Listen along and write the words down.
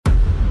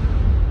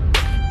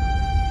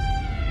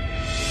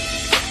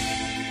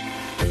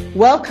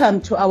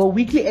Welcome to our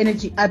weekly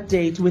energy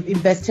update with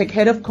Investec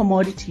Head of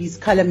Commodities,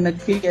 Callum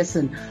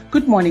McPherson.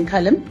 Good morning,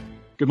 Callum.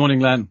 Good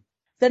morning, Len.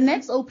 The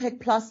next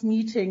OPEC Plus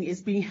meeting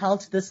is being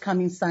held this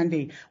coming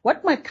Sunday.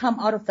 What might come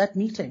out of that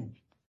meeting?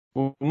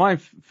 Well, my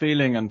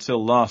feeling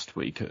until last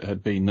week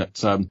had been that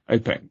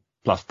OPEC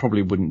Plus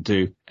probably wouldn't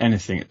do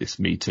anything at this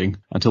meeting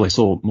until they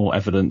saw more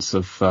evidence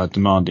of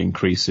demand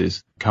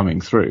increases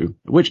coming through,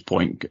 at which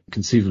point,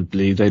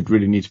 conceivably, they'd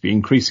really need to be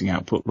increasing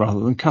output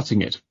rather than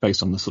cutting it,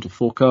 based on the sort of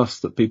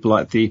forecasts that people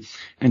like the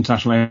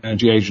International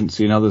Energy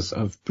Agency and others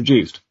have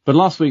produced. But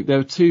last week, there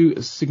were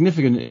two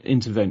significant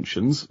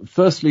interventions.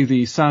 Firstly,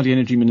 the Saudi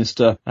Energy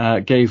Minister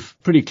gave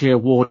pretty clear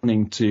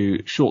warning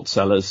to short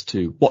sellers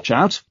to watch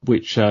out,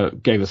 which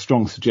gave a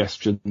strong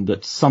suggestion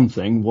that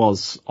something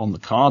was on the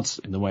cards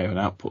in the way of an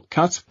output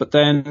cut. But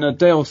then a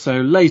day or so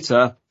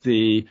later,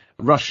 the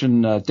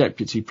Russian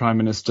Deputy Prime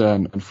Minister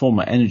and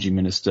former Energy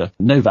Minister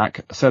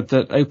Novak said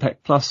that OPEC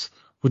Plus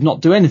would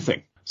not do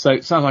anything. So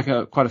it sounds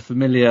like quite a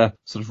familiar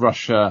sort of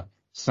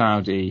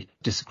Russia-Saudi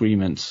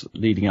disagreement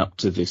leading up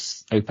to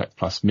this OPEC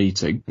Plus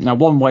meeting. Now,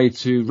 one way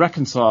to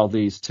reconcile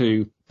these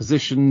two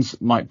positions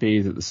might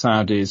be that the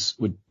Saudis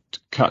would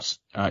cut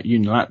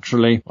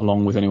unilaterally,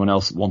 along with anyone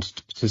else that wanted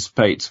to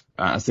participate,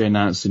 as they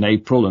announced in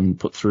April and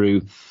put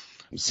through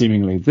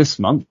seemingly this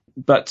month.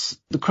 But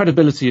the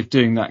credibility of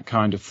doing that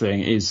kind of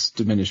thing is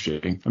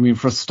diminishing. I mean,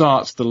 for a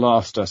start, the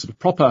last sort of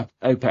proper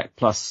OPEC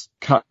Plus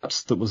cut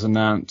that was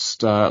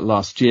announced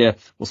last year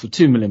was for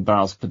 2 million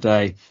barrels per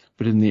day.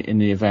 But in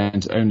the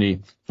event,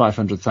 only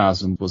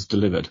 500,000 was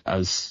delivered,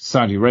 as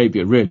Saudi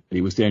Arabia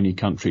really was the only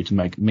country to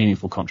make a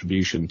meaningful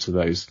contribution to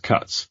those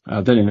cuts.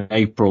 Then in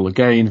April,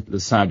 again, the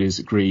Saudis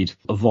agreed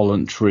a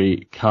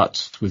voluntary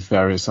cut with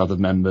various other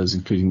members,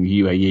 including the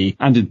UAE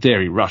and, in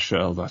theory, Russia,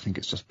 although I think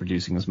it's just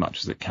producing as much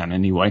as it can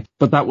anyway.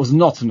 But that was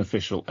not an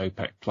official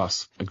OPEC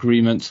Plus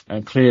agreement.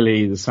 And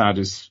clearly, the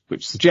Saudis,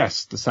 which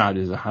suggests the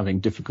Saudis are having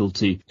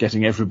difficulty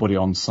getting everybody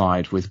on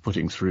side with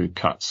putting through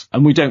cuts.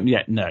 And we don't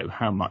yet know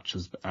how much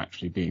has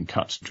actually been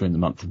cut during the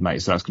month of May.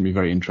 So that's going to be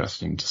very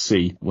interesting to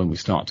see when we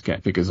start to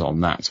get figures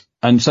on that.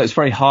 And so it's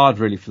very hard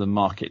really for the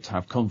market to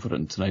have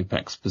confidence in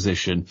OPEC's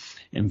position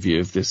in view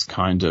of this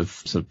kind of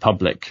sort of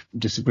public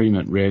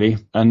disagreement, really.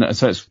 And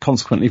so it's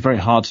consequently very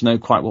hard to know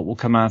quite what will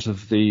come out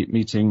of the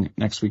meeting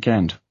next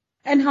weekend.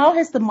 And how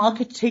has the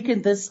market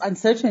taken this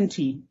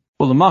uncertainty?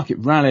 Well, the market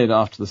rallied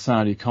after the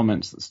Saudi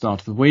comments at the start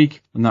of the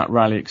week, and that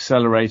rally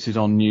accelerated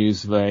on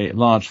news of a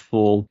large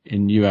fall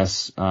in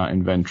US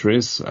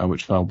inventories,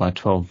 which fell by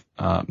 12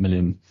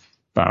 million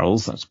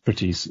barrels. That's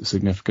pretty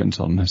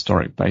significant on a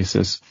historic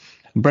basis.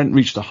 And Brent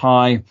reached a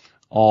high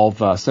of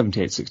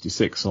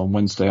 78.66 on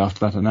Wednesday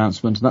after that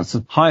announcement. And that's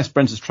the highest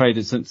Brent has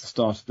traded since the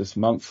start of this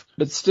month.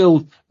 But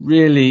still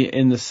really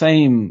in the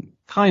same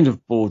kind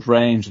of broad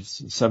range of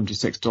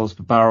 $76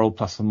 per barrel,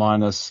 plus or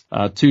minus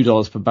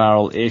 $2 per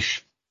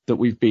barrel-ish, that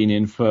we've been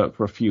in for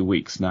a few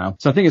weeks now.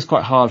 So I think it's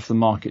quite hard for the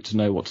market to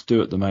know what to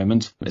do at the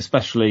moment,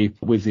 especially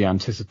with the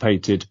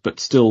anticipated but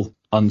still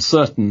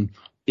uncertain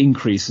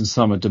increase in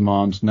summer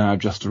demand now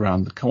just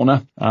around the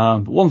corner.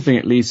 But one thing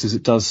at least is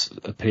it does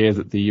appear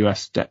that the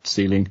US debt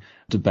ceiling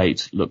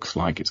debate looks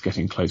like it's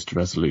getting close to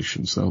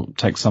resolution. So we'll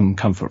take some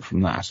comfort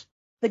from that.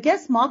 The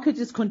gas market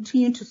is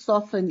continuing to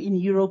soften in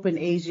Europe and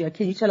Asia.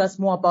 Can you tell us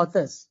more about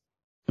this?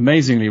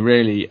 Amazingly,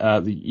 really,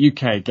 the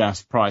UK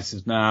gas price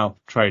is now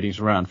trading at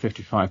around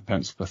 55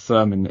 pence per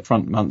therm in the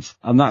front month.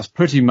 And that's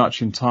pretty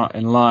much in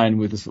line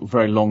with the sort of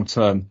very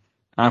long-term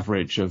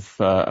average of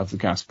the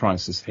gas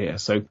prices here.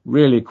 So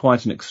really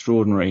quite an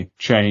extraordinary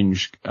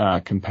change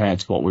compared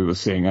to what we were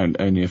seeing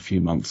only a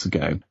few months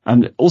ago.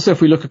 And also,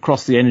 if we look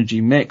across the energy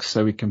mix,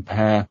 so we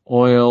compare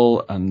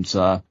oil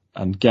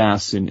and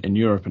gas in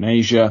Europe and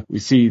Asia, we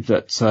see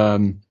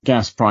that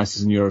gas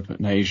prices in Europe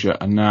and Asia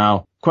are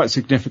now quite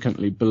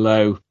significantly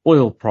below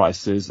oil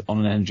prices on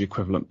an energy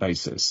equivalent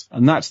basis.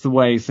 And that's the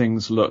way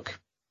things looked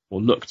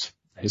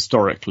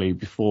historically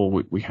before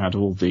we had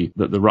all the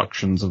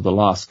ructions of the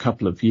last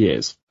couple of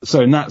years.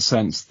 So in that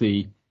sense,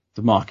 the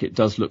market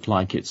does look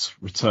like it's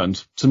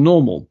returned to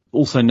normal.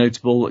 Also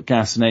notable that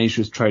gas in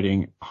Asia is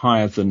trading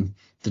higher than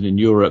in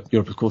Europe.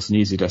 Europe, of course, an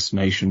easy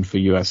destination for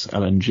US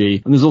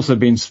LNG. And there's also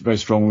been very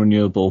strong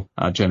renewable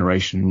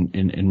generation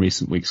in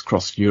recent weeks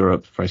across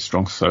Europe, very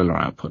strong solar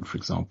output, for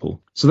example.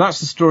 So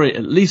that's the story,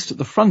 at least at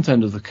the front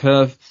end of the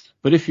curve.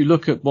 But if you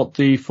look at what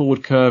the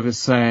forward curve is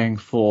saying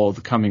for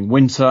the coming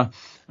winter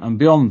and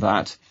beyond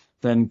that,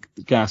 then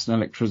gas and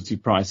electricity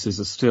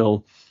prices are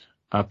still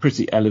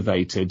pretty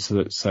elevated,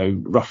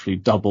 so roughly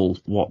double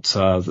what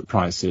the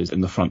price is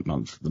in the front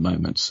month at the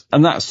moment.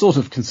 And that's sort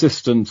of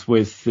consistent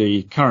with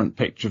the current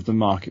picture of the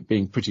market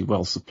being pretty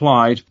well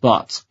supplied.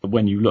 But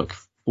when you look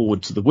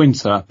forward to the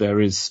winter, there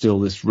is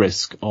still this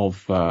risk of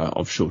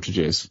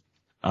shortages,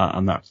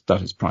 and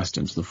that is priced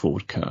into the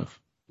forward curve.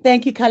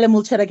 Thank you, Callum.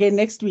 We'll chat again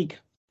next week.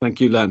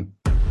 Thank you, Len.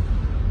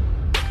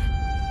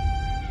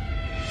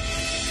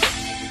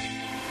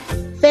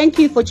 Thank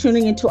you for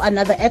tuning into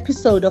another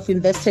episode of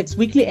Investec's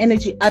Weekly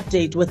Energy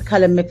Update with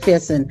Callum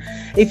McPherson.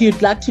 If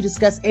you'd like to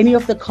discuss any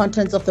of the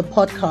contents of the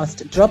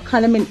podcast, drop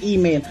Callum an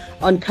email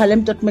on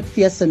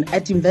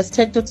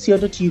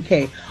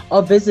callum.mcpherson@investec.co.uk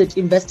or visit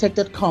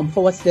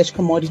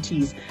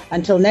investec.com/commodities.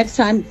 Until next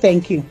time,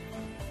 thank you.